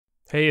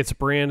Hey, it's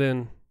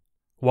Brandon.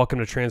 Welcome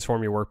to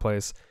Transform Your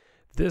Workplace.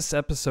 This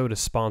episode is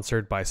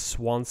sponsored by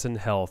Swanson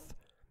Health.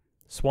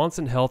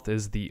 Swanson Health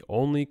is the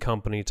only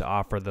company to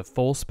offer the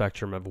full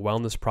spectrum of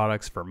wellness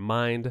products for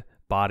mind,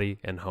 body,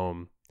 and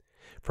home.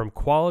 From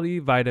quality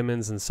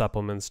vitamins and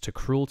supplements to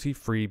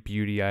cruelty-free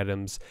beauty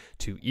items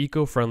to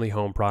eco-friendly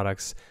home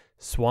products,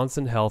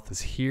 Swanson Health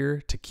is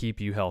here to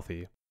keep you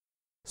healthy.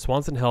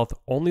 Swanson Health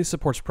only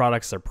supports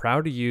products they're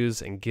proud to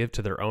use and give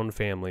to their own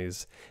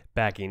families,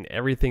 backing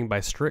everything by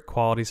strict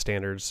quality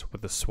standards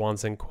with the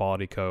Swanson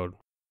Quality Code.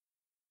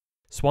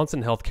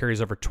 Swanson Health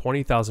carries over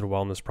 20,000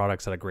 wellness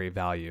products at a great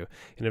value.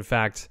 And in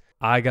fact,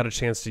 I got a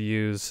chance to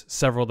use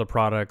several of the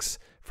products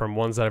from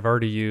ones that I've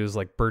already used,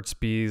 like Burt's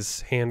Bees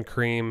hand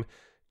cream,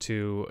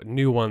 to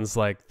new ones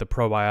like the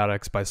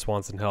probiotics by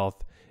Swanson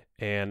Health.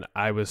 And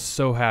I was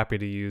so happy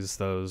to use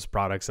those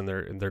products, and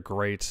they're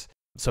great.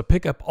 So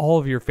pick up all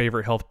of your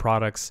favorite health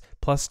products,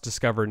 plus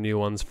discover new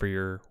ones for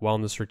your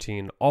wellness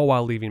routine, all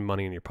while leaving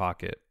money in your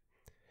pocket.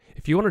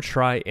 If you want to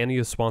try any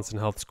of Swanson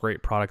Health's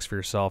great products for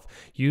yourself,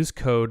 use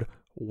code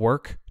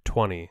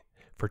WORK20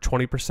 for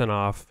 20%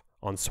 off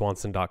on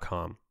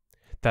swanson.com.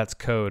 That's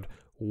code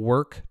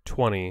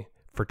WORK20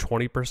 for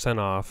 20%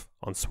 off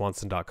on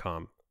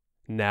swanson.com.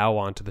 Now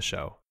on to the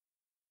show.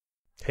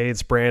 Hey,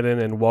 it's Brandon,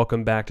 and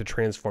welcome back to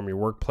Transform Your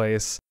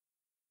Workplace.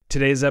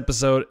 Today's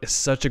episode is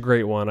such a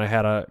great one. I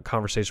had a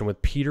conversation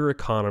with Peter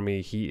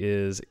Economy. He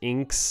is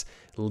Inc.'s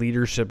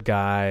leadership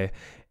guy,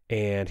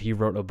 and he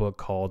wrote a book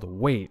called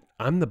Wait,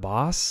 I'm the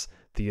Boss,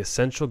 The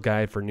Essential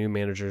Guide for New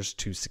Managers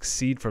to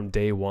Succeed from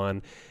Day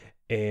One.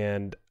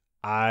 And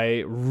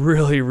I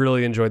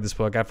really enjoyed this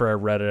book. After I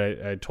read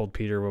it, I told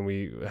Peter when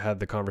we had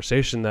the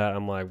conversation that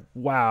I'm like,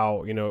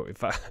 wow,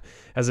 if I,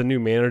 as a new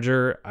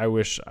manager, I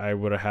wish I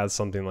would have had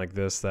something like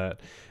this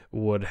that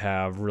would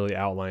have really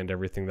outlined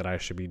everything that I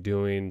should be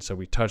doing. So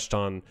we touched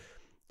on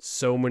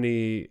so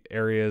many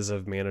areas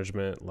of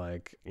management,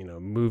 like,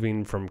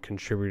 moving from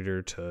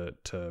contributor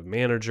to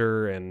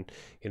manager, and,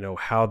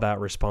 how that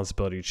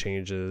responsibility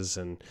changes.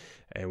 And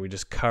we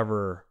just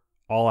cover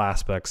all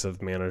aspects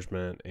of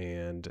management,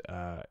 and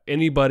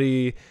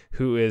anybody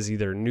who is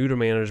either new to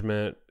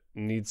management,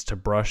 needs to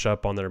brush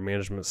up on their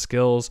management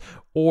skills,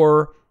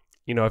 or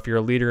if you're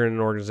a leader in an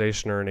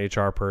organization or an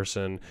HR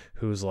person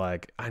who's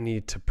like, I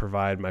need to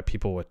provide my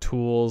people with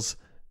tools,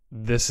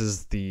 this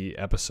is the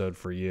episode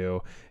for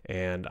you.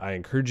 And I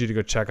encourage you to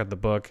go check out the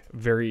book.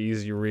 Very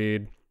easy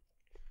read,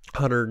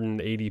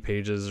 180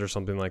 pages or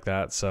something like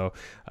that. So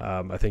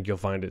I think you'll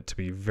find it to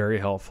be very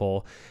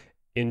helpful.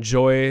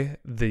 Enjoy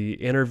the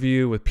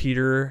interview with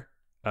Peter.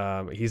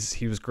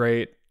 He was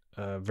great,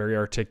 very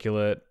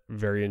articulate,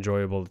 very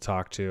enjoyable to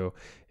talk to.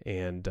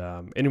 And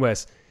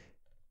anyways,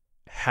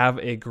 have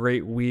a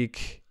great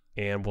week,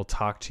 and we'll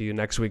talk to you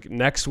next week.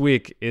 Next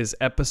week is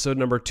episode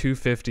number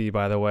 250,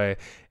 by the way.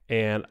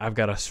 And I've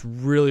got a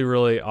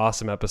really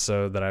awesome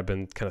episode that I've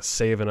been kind of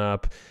saving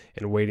up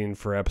and waiting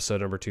for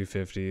episode number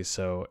 250.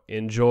 So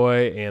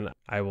enjoy, and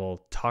I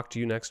will talk to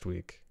you next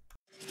week.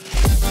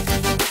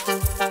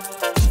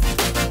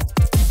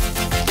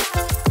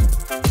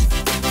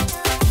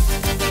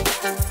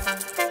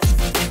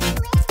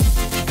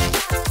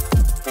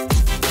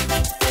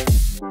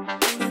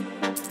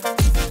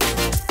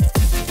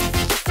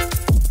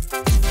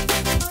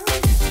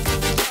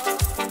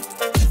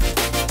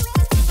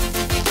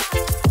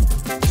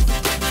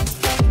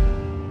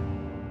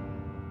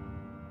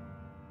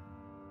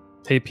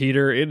 Hey,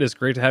 Peter, it is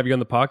great to have you on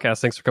the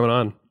podcast. Thanks for coming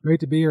on. Great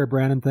to be here,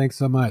 Brandon. Thanks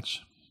so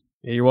much.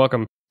 Yeah, you're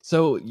welcome.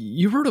 So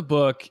you wrote a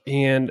book,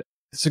 and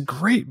it's a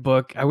great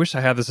book. I wish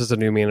I had this as a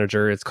new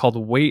manager. It's called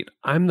Wait,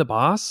 I'm the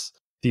Boss,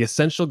 The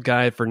Essential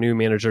Guide for New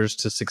Managers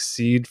to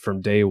Succeed from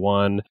Day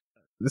One.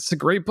 This is a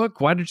great book.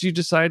 Why did you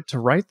decide to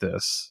write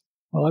this?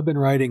 Well, I've been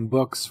writing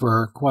books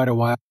for quite a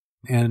while,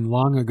 and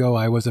long ago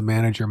I was a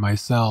manager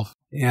myself.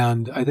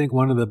 And I think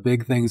one of the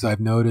big things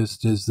I've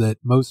noticed is that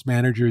most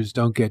managers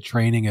don't get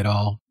training at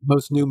all.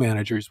 Most new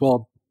managers,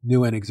 well,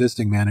 new and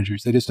existing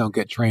managers, they just don't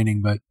get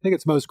training. But I think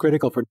it's most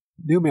critical for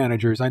new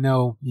managers. I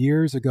know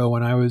years ago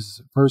when I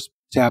was first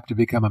tapped to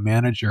become a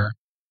manager,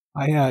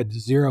 I had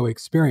zero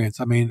experience.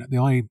 I mean, the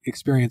only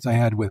experience I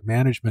had with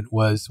management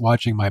was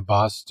watching my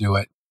boss do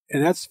it.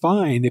 And that's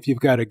fine if you've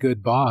got a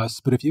good boss,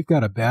 but if you've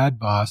got a bad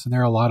boss, and there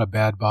are a lot of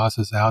bad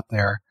bosses out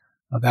there,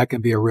 that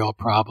can be a real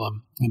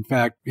problem. In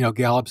fact,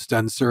 Gallup's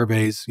done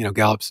surveys.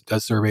 Gallup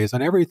does surveys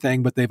on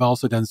everything, but they've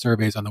also done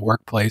surveys on the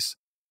workplace.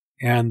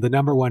 And the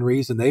number one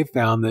reason they've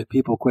found that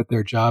people quit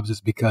their jobs is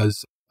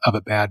because of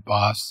a bad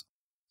boss.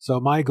 So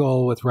my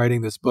goal with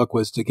writing this book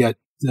was to get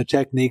the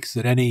techniques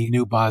that any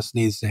new boss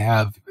needs to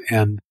have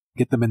and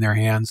get them in their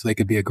hands so they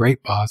could be a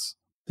great boss.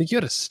 I think you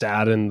had a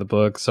stat in the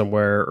book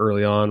somewhere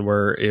early on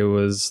where it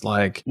was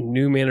like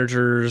new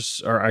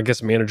managers, or I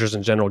guess managers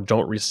in general,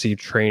 don't receive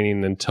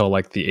training until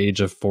like the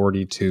age of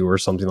 42 or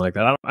something like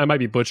that. I might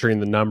be butchering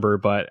the number,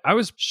 but I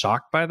was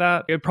shocked by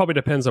that. It probably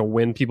depends on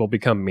when people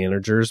become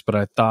managers, but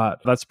I thought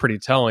that's pretty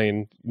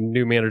telling.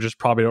 New managers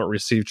probably don't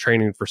receive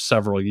training for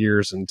several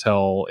years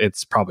until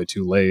it's probably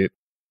too late.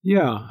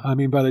 Yeah. I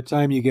mean, by the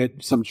time you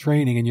get some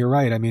training, and you're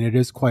right, I mean, it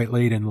is quite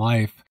late in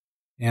life.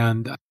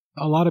 And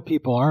a lot of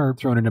people are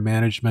thrown into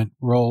management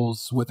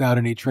roles without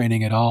any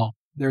training at all.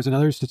 There's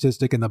another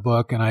statistic in the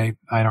book, and I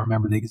don't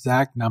remember the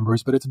exact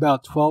numbers, but it's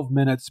about 12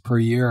 minutes per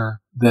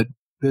year that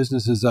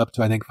businesses up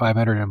to, I think,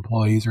 500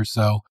 employees or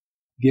so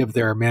give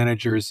their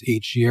managers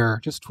each year,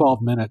 just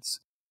 12 minutes.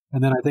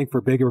 And then I think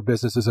for bigger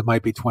businesses, it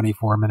might be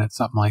 24 minutes,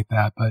 something like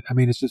that. But I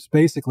mean, it's just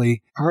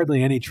basically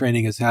hardly any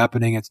training is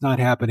happening. It's not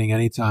happening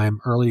anytime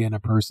early in a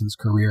person's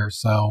career.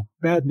 So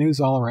bad news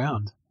all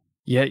around.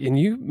 Yeah, and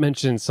you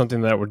mentioned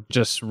something that would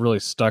just really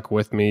stuck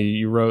with me.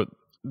 You wrote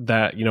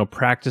that,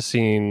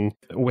 practicing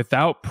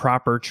without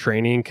proper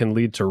training can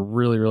lead to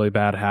really, really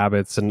bad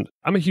habits. And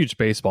I'm a huge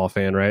baseball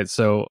fan, right?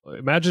 So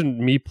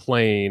imagine me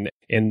playing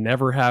and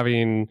never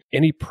having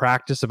any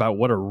practice about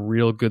what a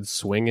real good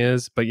swing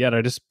is, but yet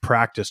I just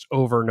practiced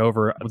over and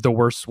over the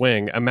worst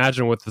swing.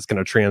 Imagine what this is going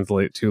to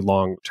translate to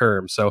long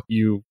term. So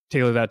you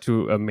tailor that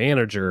to a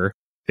manager,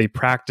 they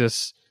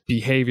practice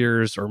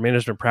behaviors or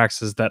management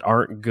practices that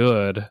aren't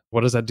good.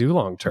 What does that do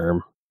long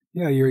term?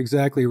 Yeah, you're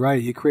exactly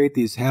right. You create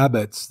these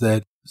habits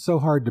that so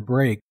hard to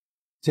break.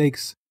 It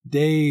takes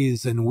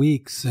days and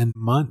weeks and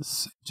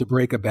months to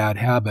break a bad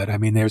habit. I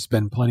mean, there's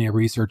been plenty of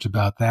research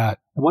about that.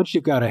 And once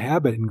you've got a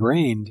habit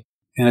ingrained,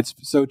 and it's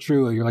so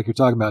true, you're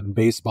talking about in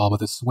baseball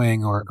with a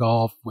swing, or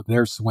golf with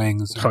their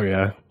swings, Oh,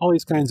 yeah. all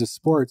these kinds of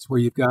sports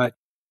where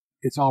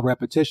it's all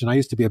repetition. I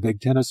used to be a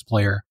big tennis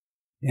player.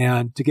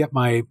 And to get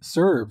my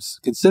serves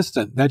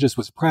consistent, that just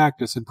was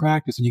practice and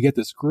practice, and you get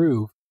this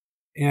groove.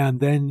 And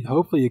then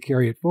hopefully you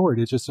carry it forward.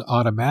 It's just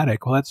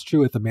automatic. Well, that's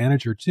true with the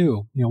manager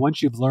too.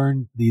 Once you've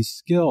learned these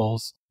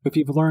skills, if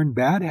you've learned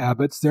bad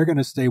habits, they're going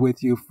to stay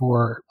with you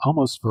for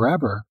almost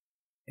forever.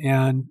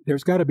 And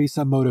there's got to be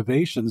some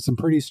motivation, some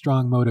pretty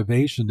strong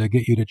motivation to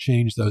get you to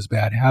change those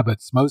bad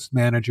habits. Most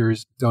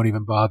managers don't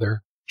even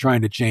bother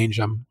trying to change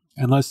them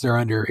unless they're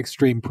under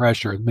extreme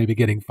pressure, maybe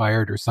getting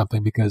fired or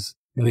something because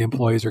the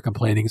employees are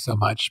complaining so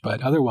much.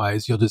 But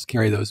otherwise, you'll just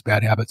carry those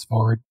bad habits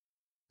forward.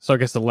 So I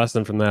guess the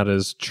lesson from that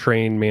is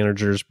train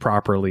managers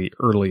properly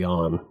early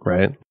on,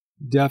 right?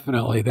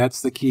 Definitely.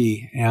 That's the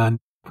key. And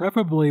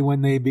preferably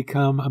when they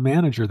become a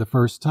manager the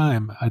first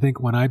time. I think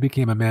when I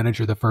became a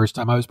manager the first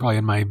time, I was probably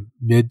in my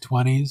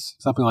mid-20s,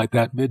 something like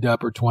that, mid to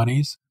upper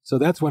 20s. So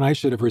that's when I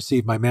should have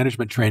received my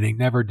management training.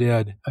 Never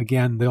did.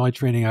 Again, the only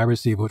training I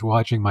received was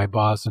watching my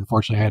boss.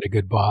 Unfortunately, I had a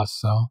good boss,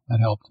 so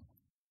that helped.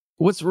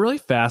 What's really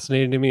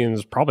fascinating to me, and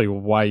is probably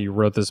why you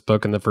wrote this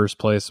book in the first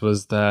place,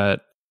 was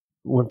that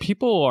when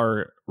people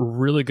are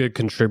really good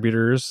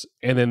contributors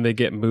and then they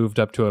get moved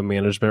up to a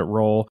management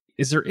role,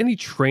 is there any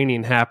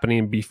training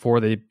happening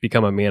before they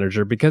become a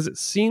manager? Because it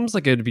seems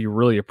like it'd be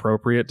really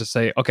appropriate to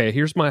say, okay,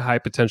 here's my high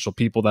potential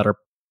people that are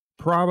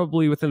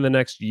probably within the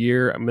next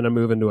year, I'm going to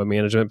move into a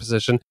management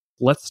position.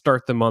 Let's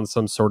start them on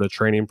some sort of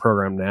training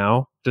program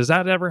now. Does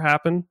that ever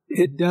happen?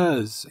 It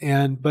does.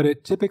 But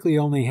it typically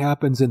only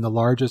happens in the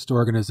largest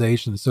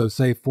organizations. So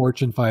say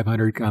Fortune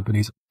 500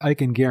 companies. I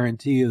can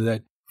guarantee you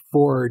that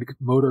Ford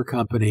Motor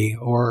Company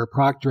or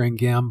Procter &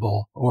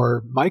 Gamble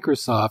or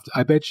Microsoft,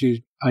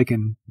 I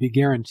can be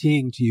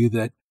guaranteeing to you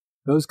that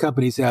those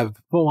companies have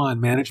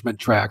full-on management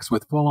tracks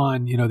with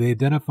full-on, they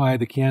identify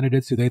the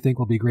candidates who they think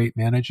will be great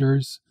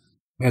managers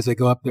as they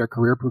go up their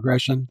career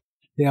progression.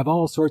 They have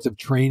all sorts of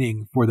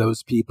training for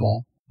those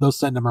people. They'll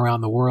send them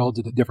around the world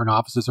to the different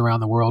offices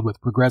around the world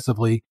with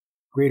progressively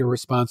greater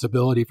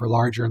responsibility for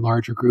larger and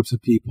larger groups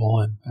of people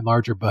and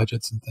larger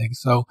budgets and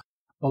things. So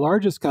the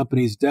largest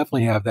companies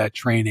definitely have that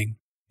training,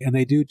 and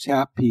they do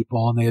tap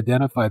people and they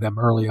identify them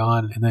early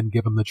on and then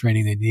give them the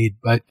training they need.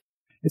 But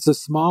it's the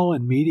small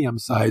and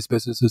medium-sized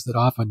businesses that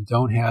often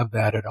don't have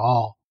that at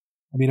all.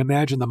 I mean,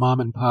 imagine the mom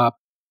and pop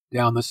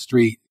down the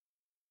street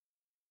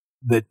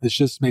that there's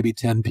just maybe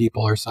 10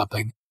 people or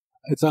something.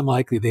 It's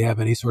unlikely they have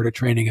any sort of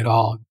training at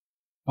all.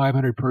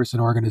 500-person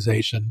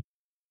organization.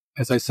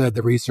 As I said,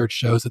 the research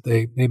shows that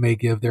they may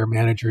give their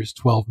managers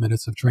 12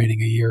 minutes of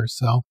training a year.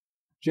 So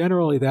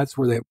generally, that's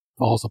where that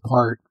falls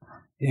apart.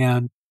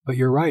 But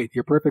you're right.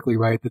 You're perfectly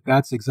right that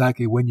that's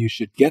exactly when you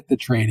should get the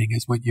training,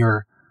 is when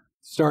you're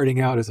starting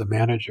out as a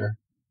manager.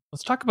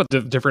 Let's talk about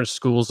the different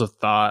schools of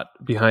thought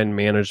behind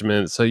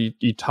management. So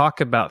you talk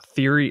about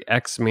theory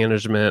X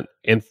management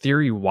and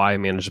theory Y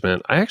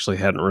management. I actually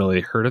hadn't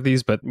really heard of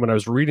these, but when I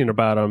was reading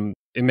about them,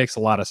 it makes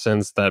a lot of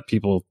sense that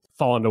people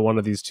fall into one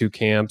of these two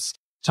camps.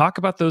 Talk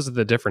about those are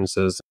the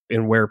differences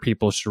and where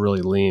people should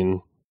really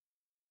lean.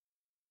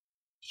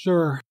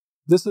 Sure.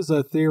 This is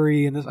a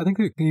theory, and I think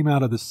it came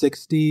out of the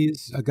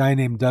 60s. A guy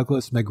named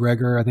Douglas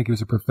McGregor, I think he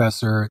was a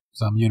professor at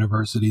some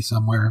university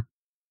somewhere,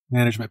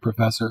 management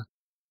professor.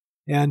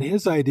 And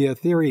his idea,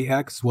 theory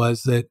X,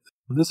 was that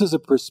this is a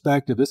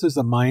perspective, this is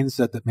a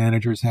mindset that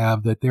managers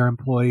have, that their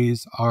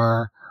employees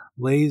are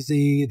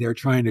lazy, they're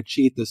trying to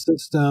cheat the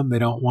system, they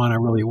don't want to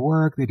really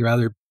work, they'd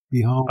rather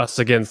be home. Us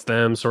against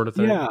them sort of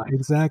thing. Yeah,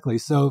 exactly.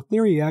 So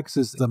theory X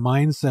is the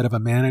mindset of a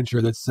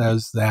manager that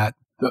says that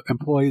the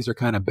employees are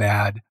kind of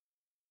bad.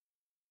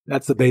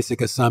 That's the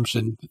basic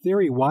assumption.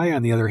 Theory Y,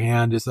 on the other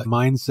hand, is a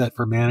mindset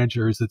for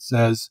managers that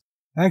says,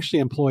 actually,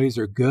 employees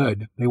are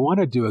good. They want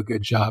to do a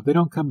good job. They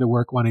don't come to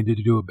work wanting to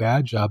do a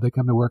bad job. They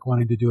come to work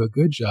wanting to do a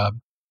good job.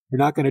 They're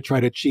not going to try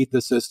to cheat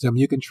the system.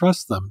 You can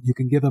trust them. You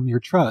can give them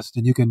your trust,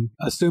 and you can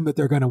assume that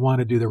they're going to want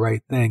to do the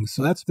right thing.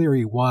 So that's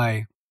theory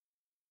Y.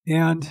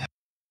 And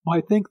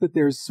I think that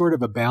there's sort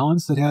of a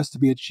balance that has to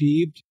be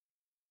achieved.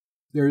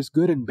 There's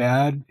good and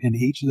bad in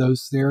each of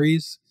those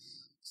theories.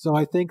 So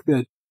I think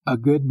that a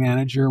good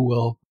manager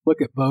will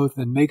look at both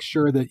and make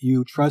sure that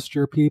you trust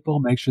your people,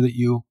 make sure that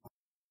you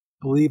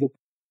believe that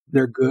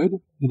they're good,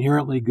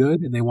 inherently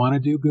good, and they want to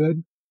do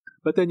good.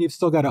 But then you've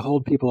still got to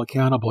hold people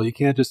accountable. You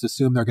can't just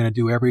assume they're going to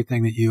do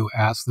everything that you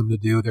ask them to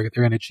do. They're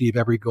going to achieve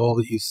every goal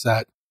that you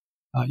set.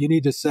 You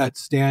need to set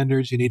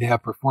standards. You need to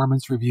have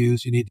performance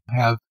reviews. You need to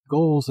have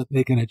goals that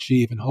they can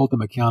achieve and hold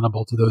them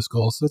accountable to those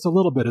goals. So it's a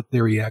little bit of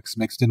theory X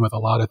mixed in with a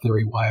lot of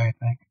theory Y, I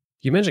think.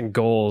 You mentioned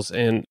goals,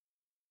 and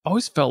I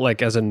always felt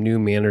like as a new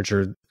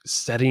manager,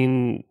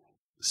 setting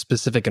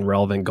specific and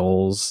relevant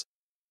goals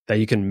that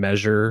you can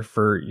measure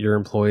for your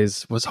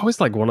employees was always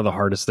like one of the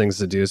hardest things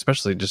to do,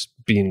 especially just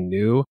being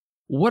new.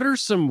 What are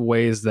some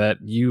ways that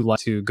you like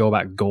to go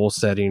about goal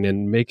setting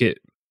and make it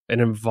an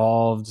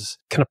involved,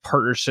 kind of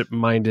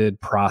partnership-minded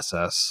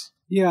process?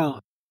 Yeah.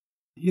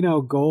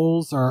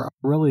 Goals are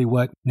really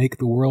what make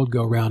the world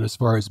go round as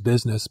far as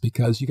business,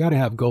 because you got to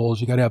have goals.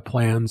 You got to have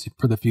plans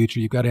for the future.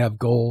 You got to have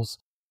goals.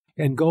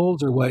 And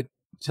goals are what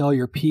tell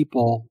your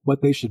people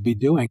what they should be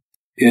doing.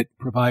 It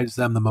provides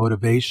them the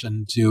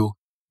motivation to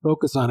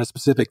focus on a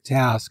specific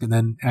task and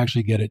then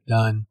actually get it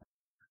done.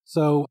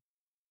 So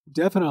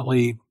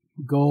definitely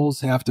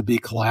goals have to be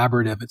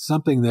collaborative. It's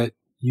something that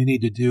you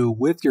need to do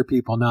with your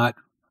people, not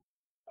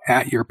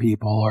at your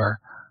people or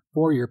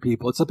for your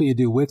people. It's something you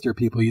do with your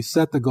people. You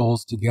set the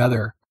goals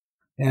together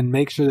and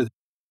make sure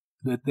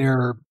that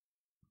they're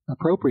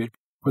appropriate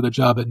for the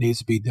job that needs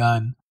to be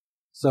done.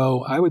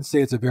 So I would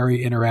say it's a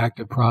very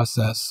interactive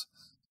process.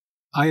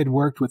 I had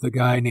worked with a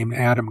guy named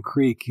Adam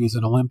Creek. He's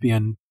an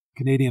Olympian,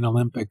 Canadian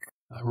Olympic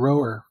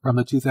rower from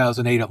the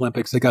 2008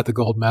 Olympics. They got the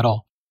gold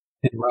medal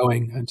in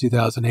rowing in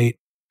 2008.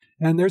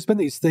 And there's been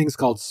these things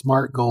called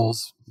SMART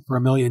goals for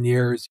a million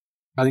years.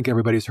 I think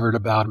everybody's heard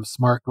about them.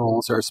 SMART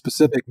goals are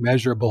specific,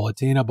 measurable,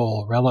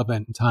 attainable,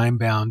 relevant, and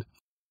time-bound.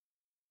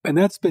 And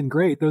that's been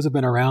great. Those have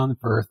been around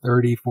for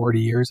 30, 40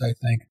 years, I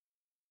think.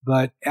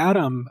 But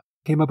Adam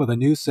came up with a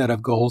new set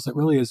of goals that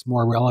really is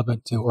more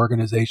relevant to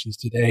organizations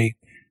today.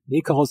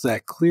 He calls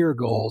that clear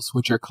goals,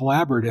 which are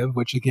collaborative,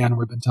 which again,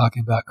 we've been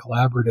talking about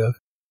collaborative.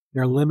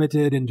 They're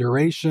limited in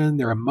duration.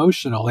 They're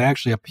emotional. They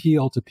actually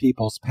appeal to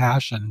people's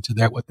passion,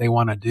 to what they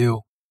want to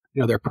do,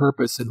 their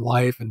purpose in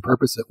life and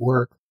purpose at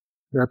work.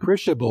 They're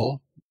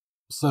appreciable.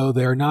 So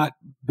they're not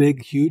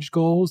big, huge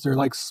goals. They're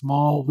like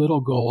small, little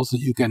goals that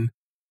you can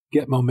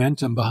get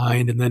momentum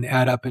behind and then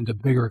add up into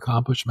bigger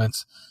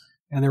accomplishments.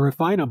 And they're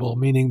refinable,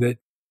 meaning that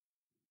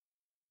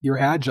you're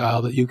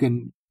agile, that you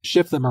can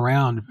shift them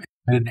around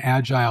in an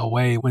agile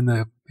way when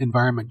the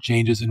environment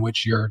changes in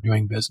which you're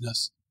doing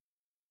business.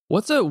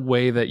 What's a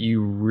way that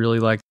you really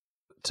like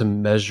to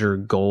measure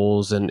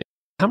goals, and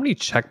how many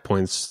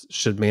checkpoints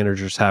should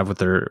managers have with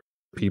their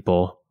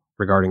people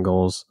regarding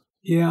goals?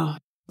 Yeah,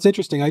 it's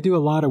interesting. I do a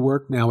lot of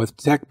work now with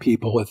tech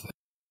people with,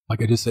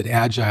 like I just said,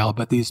 agile,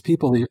 but these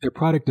people, they're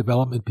product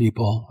development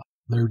people.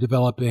 They're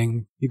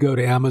developing, you go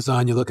to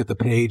Amazon, you look at the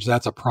page,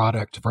 that's a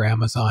product for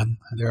Amazon,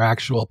 their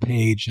actual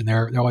page, and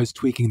they're always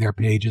tweaking their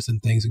pages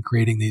and things and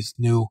creating these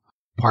new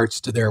parts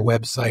to their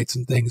websites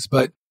and things.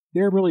 But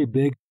they're really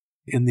big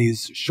in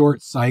these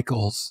short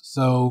cycles.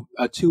 So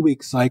a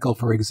 2-week cycle,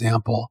 for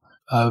example,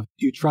 of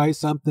you try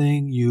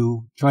something,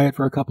 you try it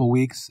for a couple of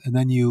weeks, and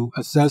then you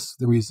assess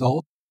the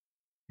result.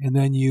 And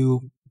then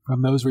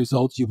from those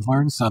results, you've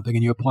learned something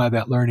and you apply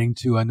that learning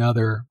to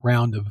another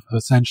round of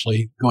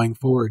essentially going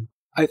forward.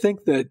 I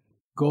think that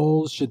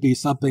goals should be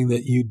something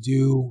that you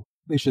do.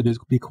 They should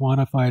be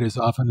quantified as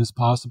often as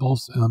possible.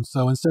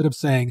 So instead of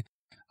saying,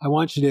 I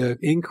want you to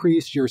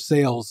increase your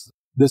sales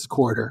this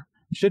quarter,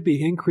 it should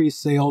be increase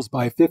sales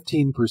by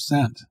 15%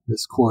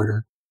 this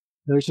quarter.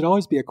 There should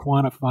always be a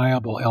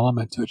quantifiable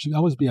element to it. It should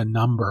always be a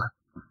number.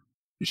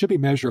 It should be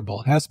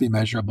measurable. It has to be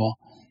measurable.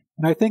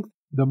 And I think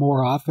the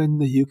more often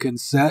that you can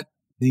set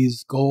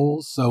these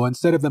goals, so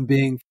instead of them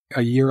being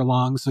a year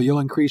long, so you'll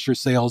increase your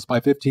sales by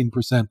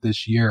 15%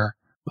 this year,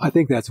 I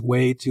think that's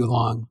way too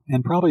long.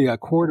 And probably a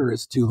quarter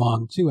is too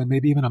long too, and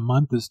maybe even a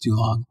month is too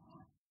long.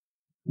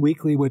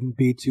 Weekly wouldn't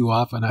be too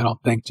often, I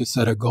don't think, to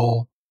set a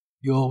goal.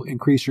 You'll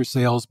increase your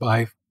sales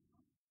by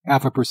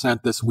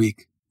 0.5% this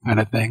week, kind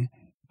of thing.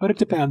 But it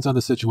depends on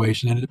the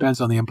situation, and it depends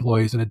on the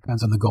employees, and it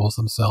depends on the goals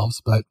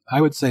themselves. But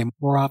I would say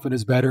more often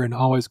is better and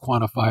always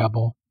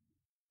quantifiable.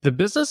 The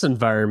business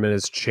environment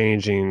is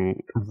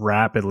changing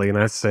rapidly, and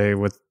I'd say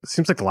it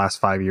seems like the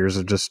last 5 years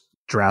have just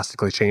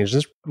drastically changed.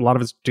 A lot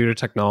of it's due to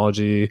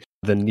technology.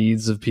 The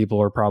needs of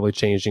people are probably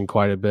changing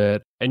quite a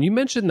bit. And you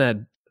mentioned that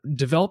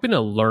developing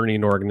a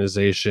learning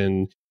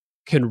organization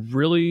can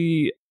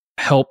really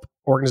help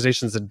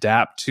organizations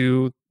adapt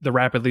to the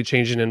rapidly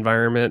changing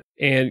environment.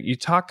 And you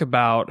talk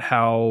about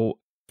how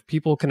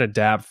people can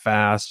adapt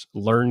fast,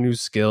 learn new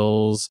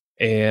skills,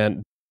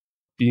 and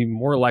be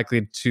more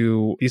likely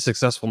to be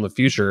successful in the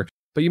future.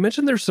 But you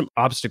mentioned there's some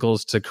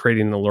obstacles to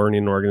creating a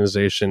learning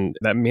organization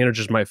that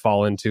managers might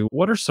fall into.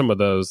 What are some of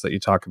those that you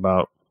talk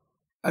about?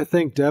 I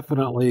think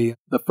definitely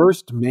the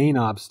first main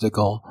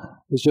obstacle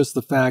is just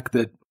the fact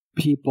that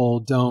people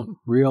don't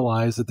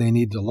realize that they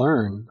need to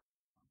learn.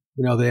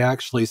 They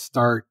actually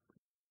start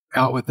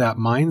out with that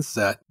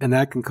mindset, and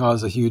that can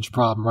cause a huge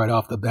problem right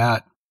off the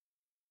bat.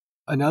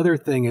 Another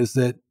thing is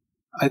that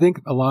I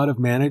think a lot of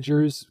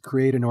managers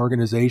create an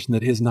organization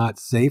that is not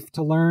safe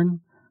to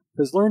learn,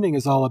 because learning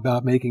is all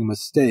about making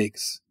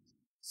mistakes.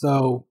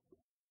 So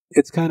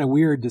it's kind of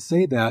weird to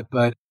say that,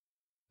 but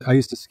I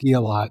used to ski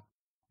a lot,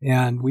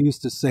 and we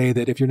used to say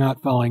that if you're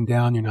not falling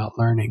down, you're not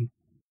learning.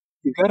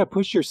 You've got to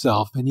push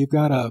yourself, and you've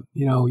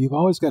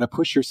always got to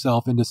push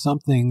yourself into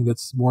something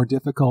that's more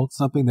difficult,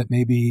 something that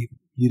maybe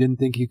you didn't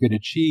think you could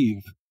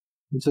achieve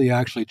until you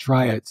actually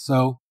try it.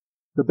 So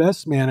the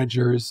best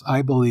managers,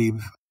 I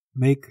believe,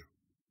 make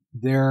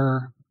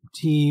their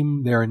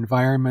team, their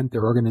environment,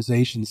 their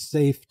organization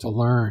safe to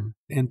learn.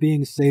 And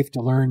being safe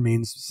to learn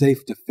means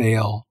safe to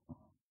fail.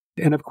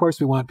 And of course,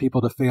 we want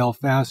people to fail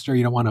faster.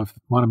 You don't want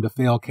them to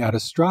fail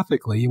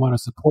catastrophically. You want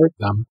to support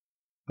them,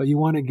 but you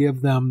want to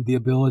give them the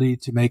ability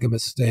to make a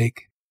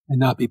mistake and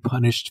not be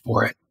punished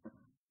for it.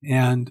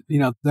 And,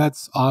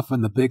 that's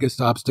often the biggest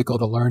obstacle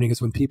to learning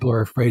is when people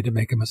are afraid to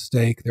make a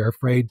mistake. They're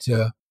afraid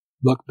to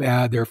look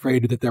bad. They're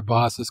afraid that their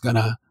boss is going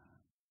to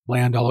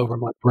land all over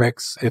my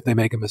bricks if they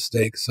make a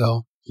mistake.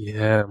 So,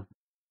 yeah,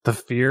 the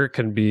fear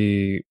can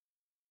be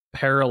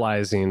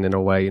paralyzing in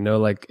a way,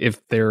 like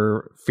if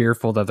they're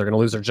fearful that they're going to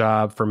lose their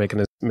job for making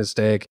a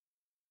mistake.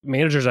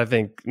 Managers, I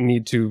think,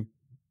 need to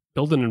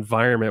build an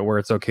environment where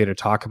it's okay to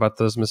talk about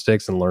those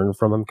mistakes and learn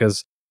from them,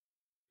 because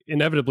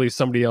inevitably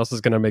somebody else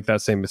is going to make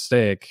that same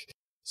mistake.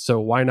 So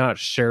why not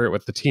share it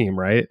with the team,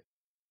 right?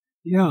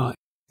 Yeah.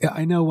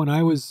 I know when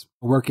I was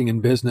working in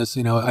business,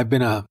 I've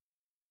been a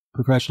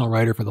professional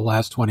writer for the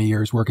last 20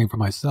 years working for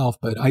myself,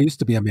 but I used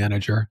to be a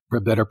manager for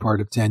a better part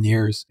of 10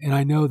 years. And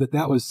I know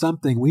that was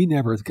something we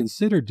never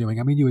considered doing.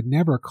 I mean, you would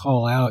never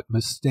call out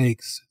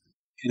mistakes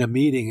in a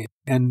meeting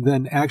and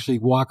then actually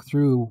walk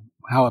through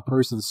how a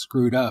person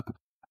screwed up.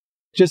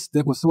 Just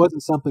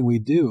wasn't something we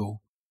do.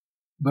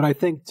 But I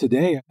think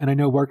today, and I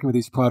know working with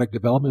these product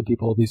development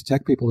people, these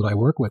tech people that I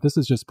work with, this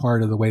is just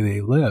part of the way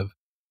they live.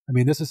 I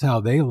mean, this is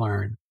how they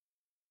learn.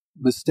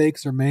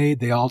 Mistakes are made.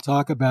 They all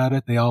talk about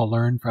it. They all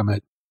learn from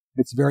it.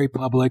 It's very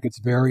public. It's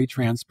very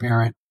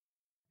transparent.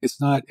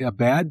 It's not a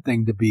bad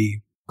thing to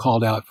be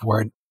called out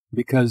for it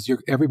because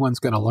everyone's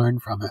going to learn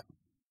from it.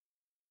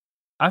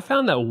 I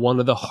found that one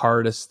of the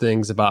hardest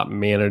things about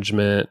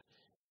management,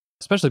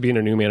 especially being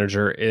a new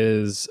manager,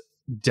 is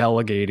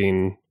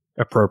delegating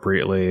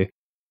appropriately.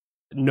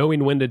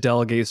 Knowing when to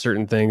delegate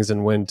certain things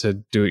and when to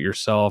do it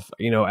yourself.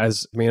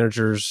 As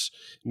managers,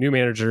 new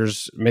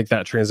managers make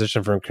that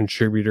transition from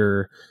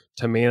contributor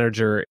to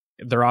manager,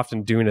 they're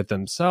often doing it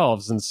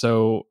themselves. And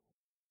so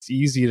it's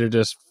easy to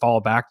just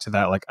fall back to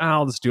that, like,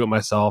 I'll just do it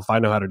myself. I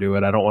know how to do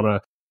it. I don't want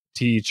to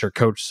teach or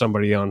coach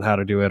somebody on how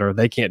to do it, or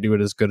they can't do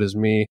it as good as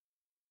me.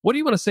 What do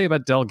you want to say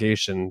about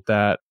delegation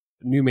that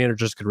new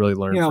managers could really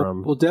learn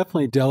from? Well,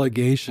 definitely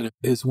delegation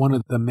is one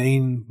of the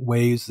main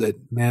ways that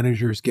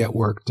managers get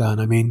work done.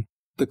 I mean,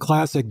 the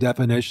classic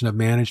definition of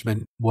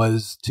management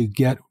was to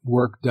get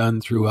work done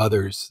through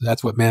others.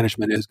 That's what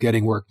management is,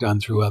 getting work done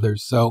through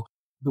others. So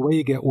the way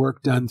you get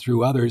work done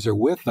through others or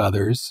with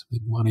others,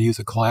 you want to use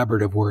a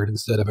collaborative word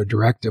instead of a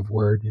directive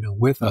word,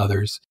 with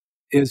others,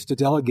 is to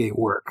delegate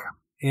work.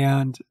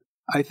 And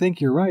I think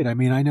you're right. I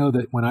mean, I know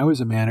that when I was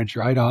a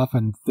manager, I'd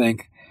often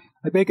think,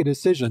 I'd make a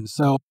decision.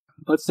 So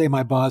let's say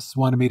my boss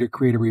wanted me to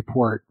create a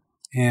report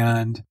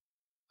and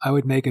I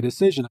would make a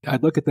decision.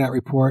 I'd look at that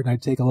report and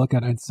I'd take a look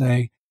at it and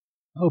say,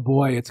 oh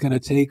boy, it's going to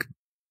take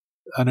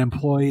an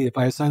employee. If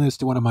I assign this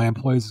to one of my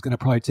employees, it's going to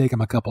probably take them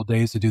a couple of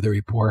days to do the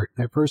report.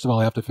 First of all,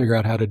 I have to figure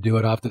out how to do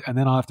it, and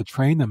then I'll have to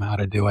train them how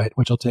to do it,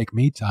 which will take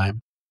me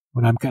time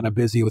when I'm kind of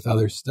busy with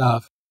other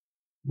stuff.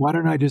 Why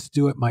don't I just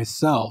do it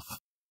myself?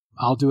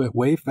 I'll do it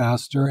way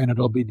faster and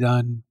it'll be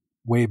done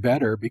way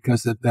better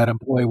because that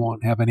employee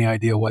won't have any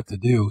idea what to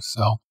do.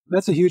 So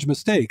that's a huge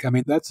mistake. I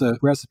mean, that's a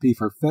recipe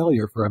for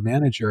failure for a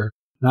manager,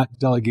 not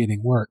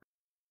delegating work.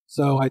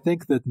 So I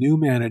think that new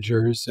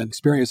managers and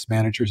experienced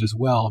managers as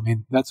well, I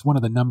mean, that's one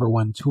of the number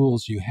one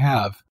tools you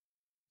have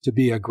to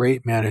be a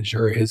great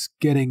manager is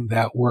getting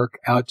that work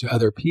out to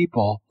other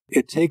people.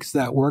 It takes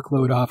that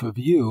workload off of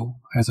you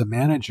as a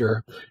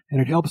manager, and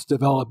it helps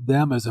develop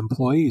them as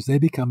employees. They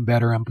become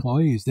better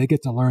employees. They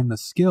get to learn the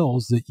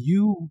skills that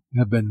you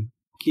have been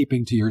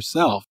keeping to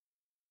yourself.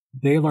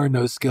 They learn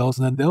those skills,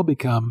 and then they'll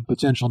become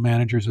potential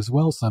managers as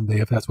well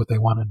someday if that's what they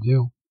want to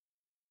do.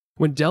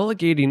 When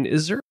delegating,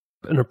 is there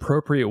an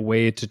appropriate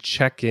way to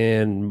check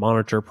in,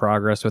 monitor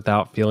progress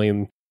without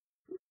feeling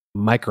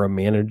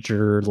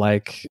micromanager,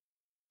 like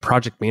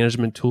project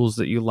management tools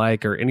that you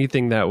like, or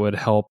anything that would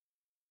help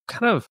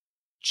kind of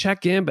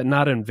check in, but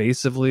not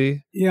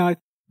invasively? Yeah,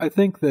 I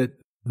think that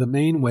the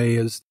main way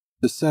is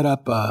to set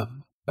up,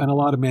 and a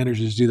lot of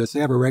managers do this, they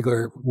have a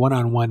regular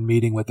one-on-one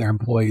meeting with their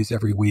employees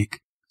every week.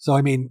 So,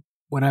 I mean,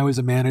 when I was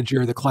a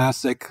manager, the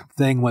classic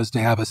thing was to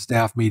have a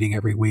staff meeting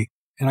every week.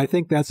 And I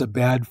think that's a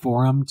bad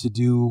forum to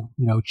do,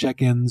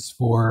 check-ins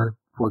for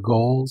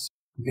goals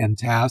and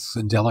tasks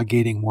and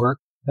delegating work.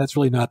 That's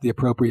really not the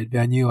appropriate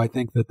venue. I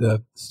think that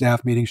the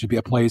staff meeting should be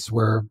a place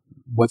where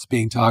what's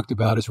being talked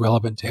about is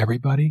relevant to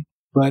everybody.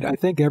 But I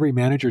think every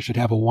manager should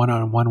have a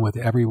one-on-one with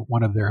every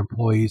one of their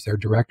employees, their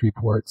direct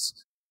reports,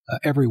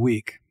 every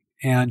week,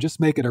 and just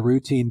make it a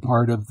routine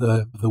part of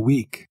the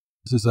week.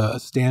 This is a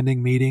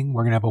standing meeting.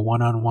 We're going to have a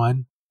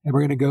one-on-one, and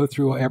we're going to go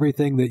through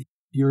everything that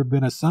you've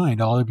been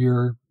assigned, all of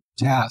your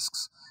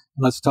tasks.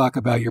 And let's talk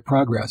about your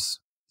progress.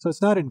 So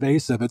it's not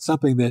invasive. It's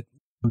something that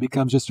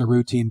becomes just a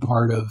routine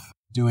part of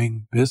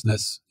doing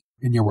business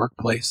in your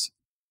workplace.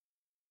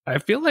 I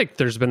feel like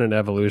there's been an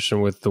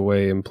evolution with the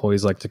way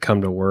employees like to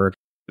come to work.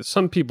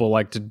 Some people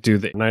like to do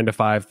the 9 to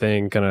 5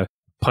 thing, kind of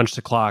punch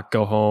the clock,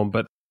 go home.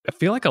 But I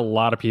feel like a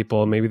lot of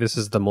people, maybe this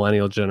is the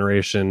millennial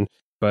generation,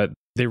 but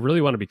they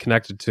really want to be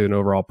connected to an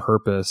overall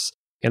purpose.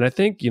 And I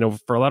think,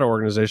 for a lot of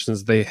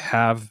organizations, they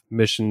have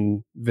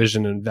mission,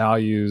 vision, and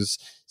values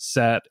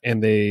set,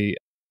 and they,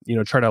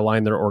 try to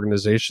align their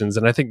organizations.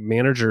 And I think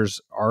managers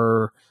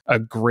are a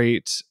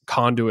great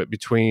conduit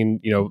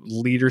between,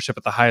 leadership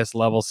at the highest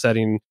level,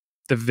 setting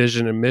the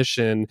vision and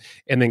mission,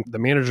 and then the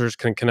managers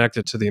can connect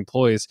it to the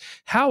employees.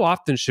 How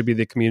often should be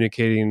they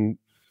communicating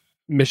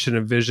mission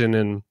and vision,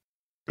 and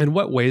in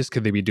what ways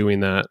could they be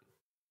doing that?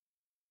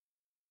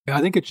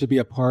 I think it should be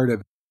a part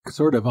of,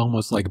 sort of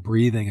almost like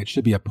breathing. It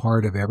should be a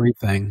part of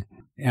everything.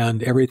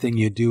 And everything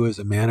you do as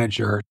a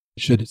manager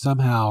should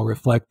somehow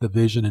reflect the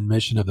vision and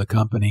mission of the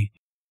company.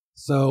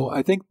 So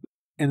I think,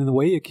 and the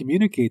way you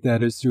communicate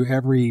that is through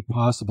every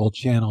possible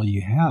channel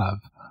you have.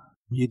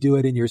 You do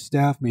it in your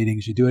staff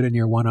meetings. You do it in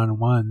your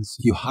one-on-ones.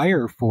 You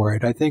hire for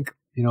it. I think,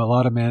 a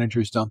lot of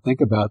managers don't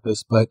think about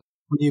this, but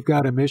when you've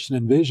got a mission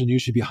and vision, you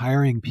should be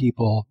hiring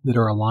people that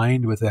are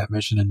aligned with that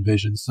mission and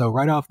vision. So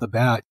right off the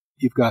bat,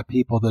 you've got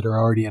people that are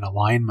already in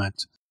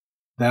alignment.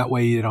 That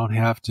way you don't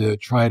have to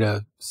try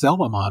to sell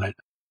them on it.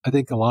 I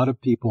think a lot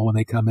of people, when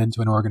they come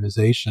into an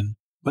organization,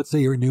 let's say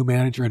you're a new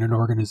manager in an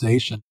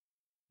organization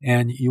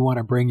and you want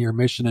to bring your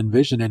mission and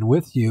vision in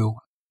with you,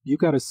 you've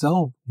got to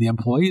sell the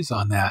employees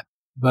on that.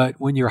 But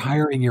when you're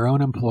hiring your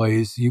own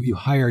employees, you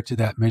hire to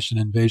that mission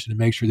and vision and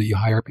make sure that you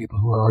hire people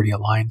who are already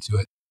aligned to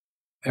it.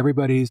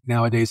 Everybody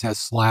nowadays has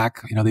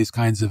Slack, these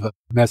kinds of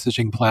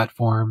messaging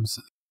platforms.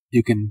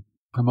 You can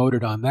promote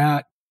it on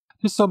that.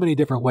 There's so many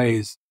different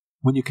ways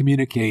when you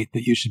communicate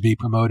that you should be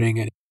promoting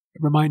and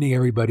reminding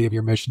everybody of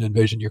your mission and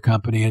vision, your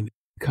company, and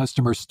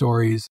customer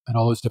stories, and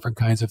all those different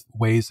kinds of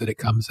ways that it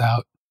comes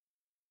out.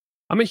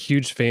 I'm a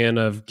huge fan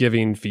of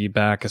giving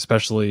feedback,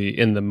 especially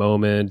in the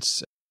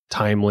moment,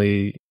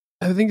 timely.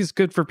 I think it's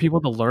good for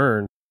people to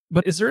learn.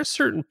 But is there a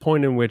certain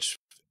point in which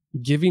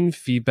giving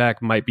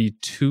feedback might be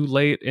too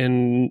late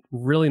and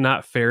really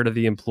not fair to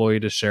the employee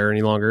to share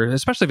any longer,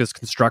 especially if it's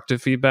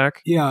constructive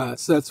feedback? Yeah,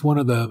 so that's one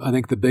of I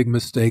think the big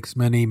mistakes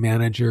many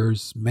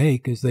managers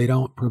make is they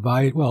don't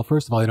provide, well,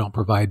 first of all, they don't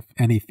provide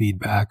any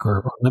feedback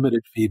or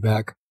limited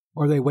feedback,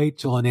 or they wait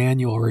till an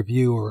annual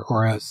review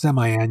or a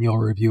semi-annual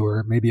review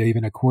or maybe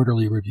even a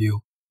quarterly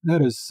review.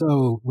 That is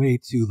so way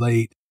too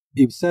late.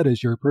 You've said,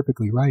 as you're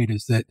perfectly right,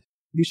 is that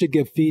you should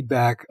give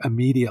feedback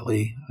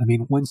immediately. I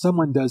mean, when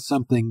someone does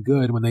something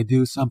good, when they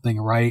do something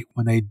right,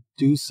 when they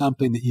do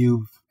something that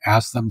you've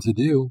asked them to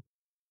do,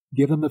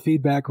 give them the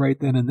feedback right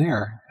then and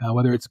there,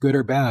 whether it's good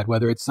or bad,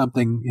 whether it's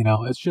something,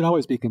 it should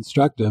always be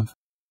constructive,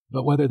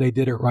 but whether they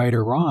did it right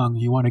or wrong,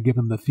 you want to give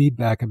them the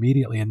feedback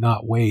immediately and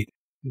not wait.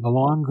 The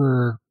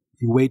longer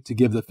you wait to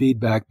give the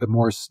feedback, the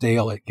more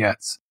stale it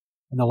gets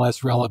and the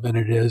less relevant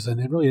it is. And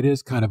it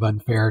is kind of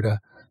unfair to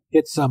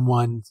hit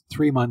someone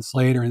 3 months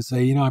later and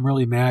say, I'm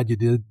really mad you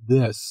did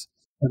this.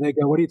 And they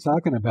go, what are you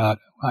talking about?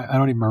 I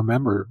don't even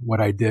remember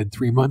what I did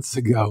 3 months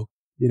ago,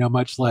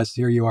 much less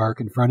here you are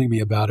confronting me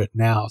about it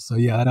now. So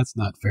yeah, that's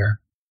not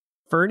fair.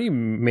 For any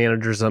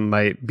managers that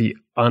might be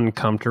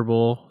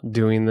uncomfortable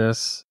doing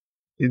this,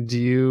 do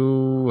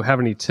you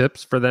have any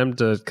tips for them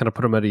to kind of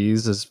put them at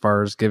ease as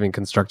far as giving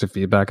constructive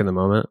feedback in the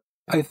moment?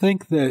 I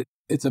think that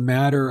it's a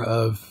matter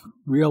of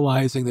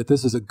realizing that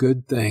this is a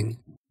good thing,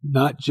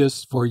 not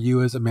just for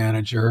you as a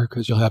manager,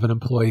 because you'll have an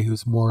employee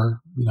who's more,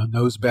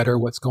 knows better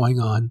what's going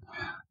on,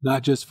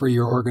 not just for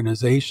your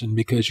organization,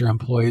 because your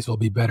employees will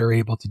be better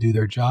able to do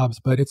their jobs,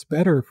 but it's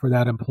better for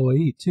that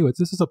employee too.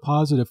 This is a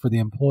positive for the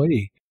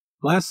employee.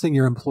 Last thing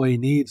your employee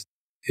needs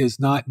is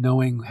not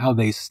knowing how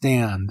they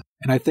stand.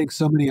 And I think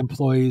so many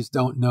employees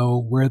don't know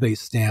where they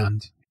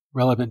stand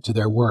relevant to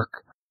their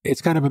work.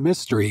 It's kind of a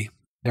mystery.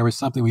 There was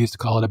something we used to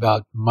call it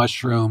about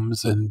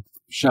mushrooms and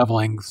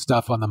shoveling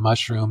stuff on the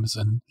mushrooms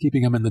and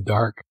keeping them in the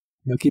dark,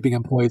 keeping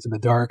employees in the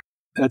dark.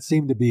 That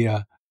seemed to be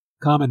a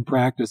common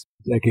practice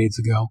decades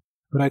ago.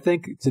 But I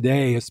think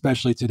today,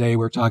 especially today,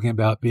 we're talking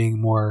about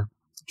being more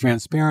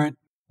transparent,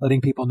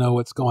 letting people know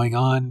what's going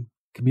on,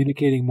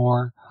 communicating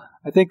more.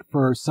 I think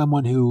for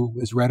someone who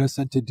is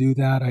reticent to do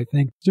that, I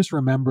think just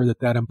remember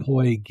that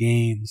employee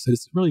gains.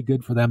 It's really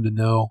good for them to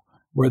know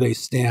where they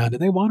stand,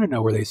 and they want to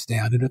know where they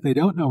stand. And if they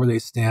don't know where they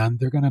stand,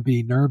 they're going to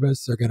be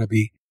nervous. They're going to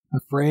be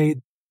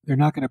afraid. They're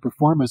not going to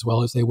perform as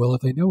well as they will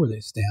if they know where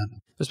they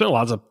stand. There's been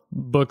lots of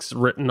books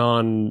written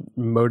on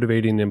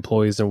motivating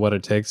employees and what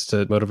it takes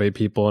to motivate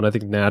people. And I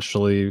think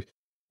naturally,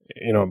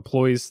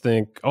 employees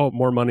think, oh,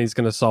 more money is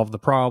going to solve the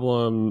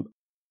problem.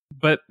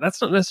 But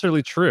that's not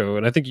necessarily true.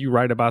 And I think you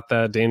write about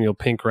that. Daniel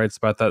Pink writes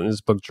about that in his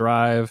book,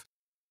 Drive.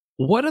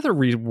 What other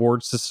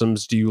reward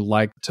systems do you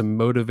like to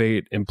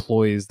motivate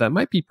employees that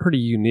might be pretty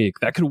unique,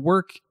 that could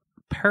work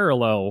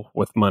parallel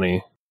with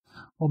money?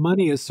 Well,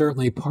 money is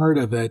certainly part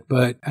of it,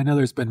 but I know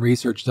there's been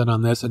research done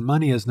on this, and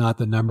money is not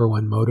the number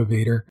one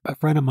motivator. A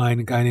friend of mine,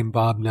 a guy named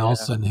Bob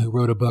Nelson, who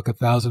wrote a book,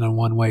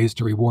 1001 Ways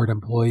to Reward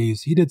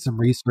Employees, he did some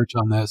research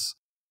on this,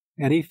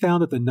 and he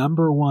found that the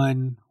number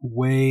one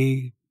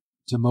way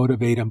to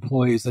motivate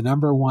employees, the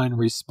number one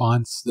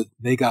response that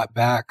they got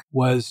back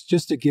was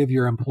just to give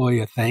your employee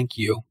a thank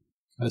you,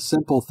 a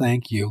simple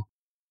thank you.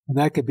 And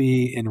that could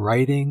be in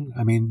writing.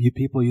 I mean, you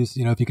people use,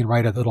 if you can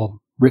write a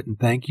little written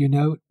thank you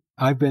note.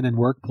 I've been in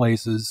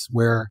workplaces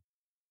where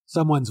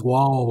someone's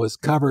wall was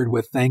covered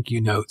with thank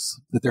you notes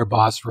that their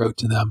boss wrote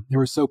to them. They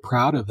were so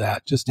proud of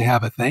that, just to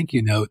have a thank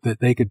you note that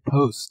they could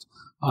post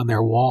on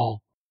their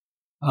wall.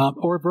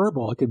 Or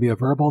verbal. It could be a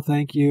verbal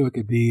thank you. It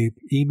could be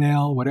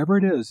email, whatever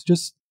it is.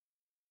 Just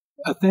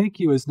a thank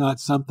you is not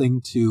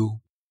something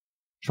to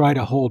try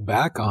to hold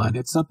back on.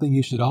 It's something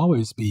you should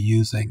always be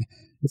using.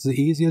 It's the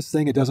easiest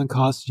thing. It doesn't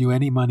cost you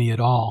any money at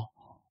all.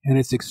 And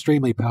it's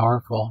extremely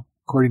powerful,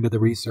 according to the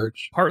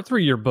research. Part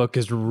 3 of your book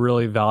is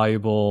really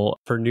valuable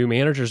for new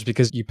managers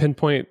because you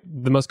pinpoint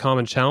the most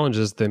common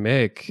challenges they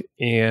make.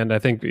 And I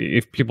think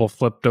if people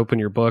flipped open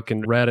your book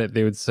and read it,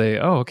 they would say,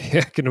 oh, okay,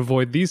 I can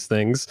avoid these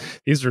things.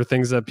 These are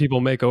things that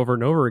people make over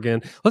and over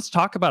again. Let's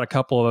talk about a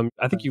couple of them.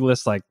 I think you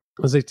list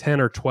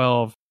 10 or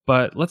 12,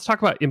 but let's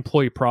talk about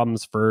employee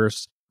problems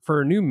first.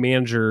 For a new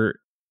manager,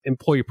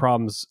 employee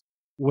problems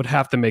would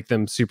have to make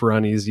them super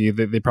uneasy.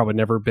 They've probably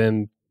never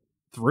been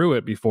through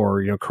it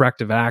before,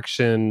 corrective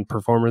action,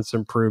 performance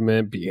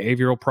improvement,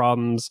 behavioral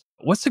problems.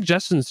 What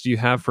suggestions do you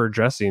have for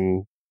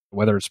addressing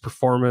whether it's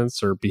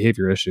performance or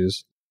behavior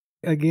issues?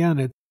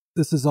 Again,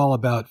 this is all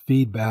about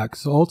feedback.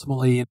 So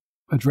ultimately,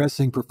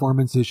 addressing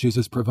performance issues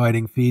is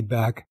providing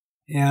feedback.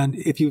 And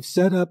if you've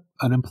set up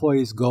an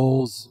employee's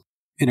goals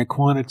in a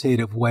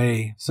quantitative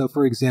way, so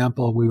for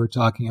example, we were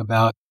talking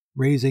about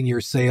raising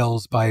your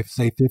sales by,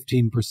 say,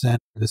 15%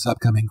 this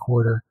upcoming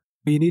quarter.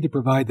 You need to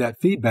provide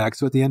that feedback.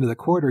 So at the end of the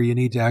quarter, you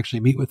need to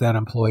actually meet with that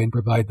employee and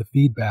provide the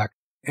feedback.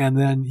 And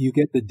then you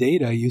get the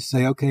data. You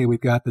say, okay,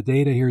 we've got the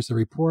data. Here's the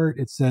report.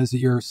 It says that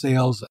your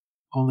sales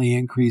only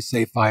increased,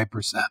 say,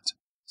 5%.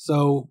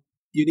 So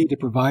you need to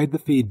provide the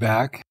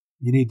feedback.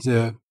 You need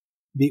to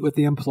meet with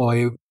the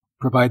employee,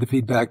 provide the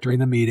feedback during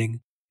the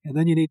meeting. And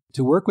then you need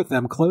to work with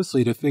them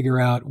closely to figure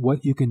out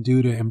what you can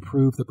do to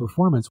improve the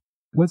performance.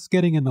 What's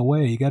getting in the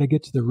way? You got to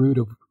get to the root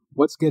of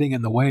what's getting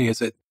in the way. Is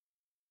it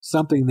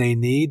something they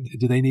need?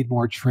 Do they need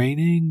more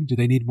training? Do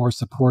they need more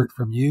support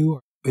from you?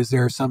 Is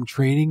there some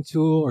training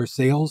tool or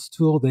sales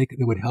tool that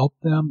would help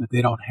them that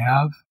they don't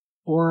have?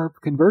 Or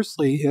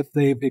conversely, if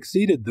they've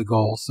exceeded the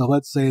goal, so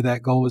let's say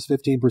that goal was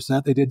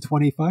 15%, they did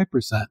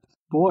 25%.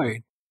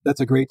 Boy, that's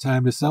a great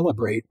time to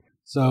celebrate.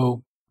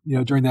 So,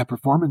 during that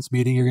performance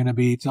meeting, you're going to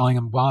be telling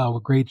them, wow,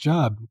 great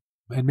job.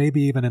 And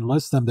maybe even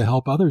enlist them to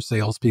help other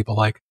salespeople,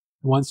 like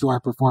the ones who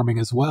aren't performing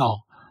as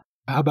well.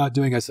 How about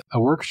doing a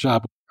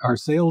workshop, our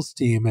sales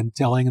team, and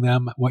telling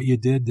them what you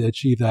did to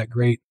achieve that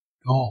great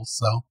goal?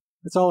 So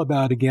it's all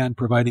about, again,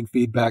 providing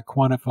feedback,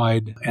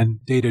 quantified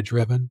and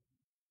data-driven.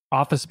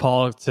 Office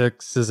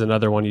politics is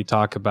another one you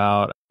talk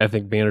about. I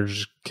think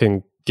managers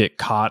can get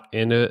caught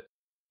in it.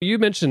 You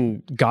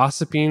mentioned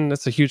gossiping.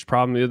 That's a huge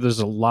problem. There's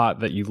a lot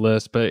that you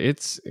list, but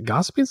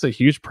gossiping is a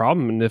huge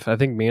problem. And if I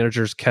think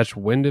managers catch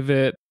wind of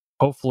it,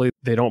 hopefully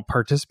they don't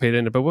participate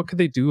in it. But what could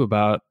they do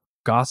about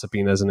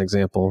gossiping as an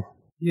example?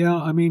 Yeah,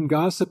 I mean,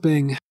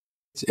 gossiping,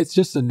 it's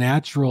just a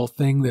natural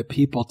thing that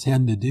people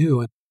tend to do.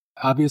 And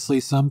obviously,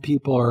 some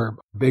people are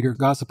bigger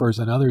gossipers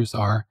than others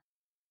are.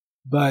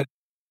 But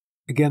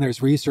again,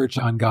 there's research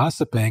on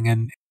gossiping,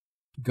 and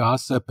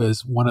gossip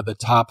is one of the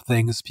top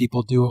things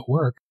people do at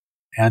work.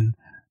 And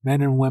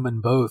men and women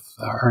both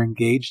are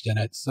engaged in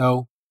it.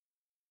 So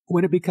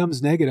when it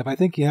becomes negative, I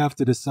think you have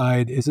to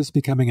decide, is this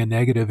becoming a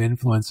negative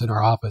influence in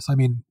our office? I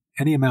mean,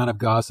 any amount of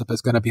gossip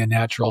is going to be a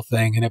natural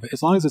thing. And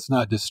as long as it's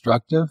not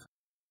destructive,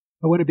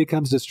 but when it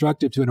becomes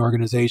destructive to an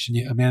organization,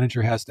 a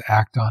manager has to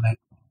act on it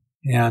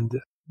and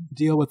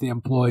deal with the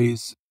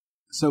employees.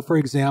 So for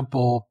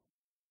example,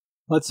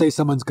 let's say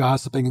someone's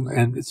gossiping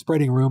and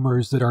spreading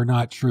rumors that are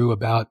not true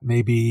about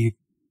maybe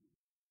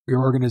your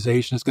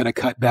organization is going to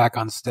cut back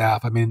on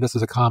staff. I mean, this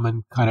is a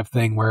common kind of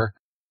thing where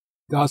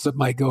gossip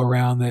might go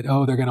around that,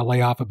 oh, they're going to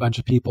lay off a bunch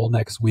of people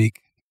next week.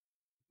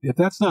 If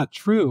that's not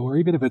true, or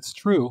even if it's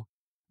true,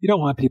 You don't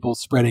want people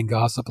spreading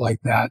gossip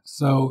like that.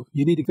 So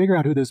you need to figure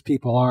out who those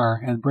people are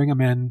and bring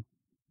them in,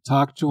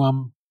 talk to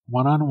them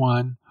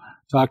one-on-one,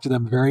 talk to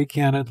them very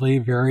candidly,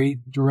 very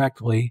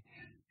directly,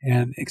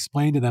 and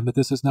explain to them that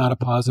this is not a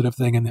positive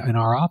thing in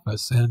our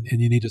office. And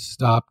you need to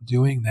stop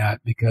doing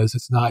that because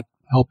it's not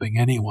helping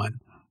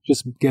anyone.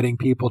 Just getting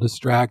people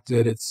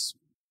distracted.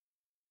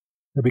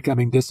 They're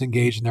becoming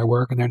disengaged in their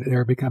work and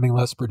they're becoming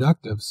less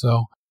productive.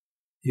 So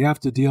you have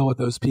to deal with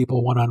those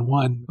people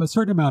one-on-one. A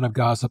certain amount of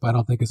gossip, I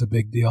don't think, is a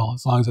big deal,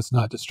 as long as it's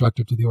not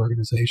destructive to the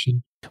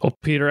organization. Well,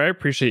 Peter, I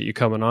appreciate you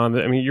coming on.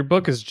 I mean, your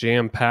book is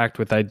jam-packed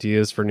with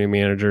ideas for new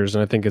managers,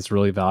 and I think it's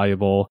really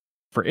valuable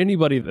for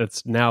anybody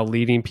that's now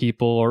leading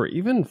people, or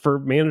even for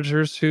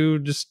managers who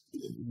just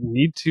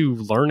need to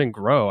learn and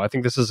grow. I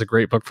think this is a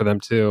great book for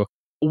them too.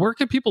 Where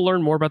can people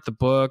learn more about the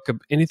book,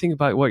 anything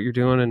about what you're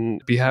doing,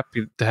 and be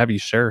happy to have you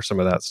share some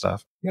of that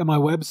stuff? Yeah, my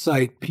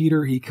website,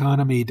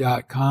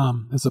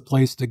 petereconomy.com, is a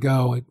place to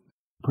go. It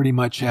pretty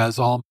much has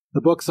all the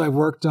books I've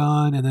worked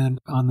on. And then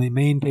on the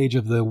main page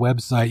of the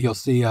website, you'll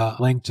see a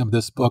link to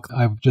this book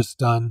I've just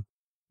done,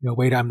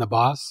 Wait, I'm the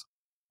Boss.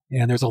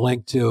 And there's a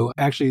link to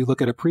actually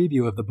look at a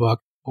preview of the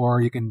book,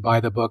 or you can buy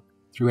the book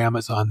through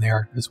Amazon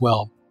there as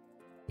well.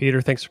 Peter,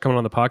 thanks for coming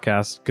on the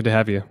podcast. Good to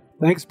have you.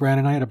 Thanks,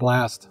 Brandon. I had a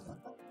blast.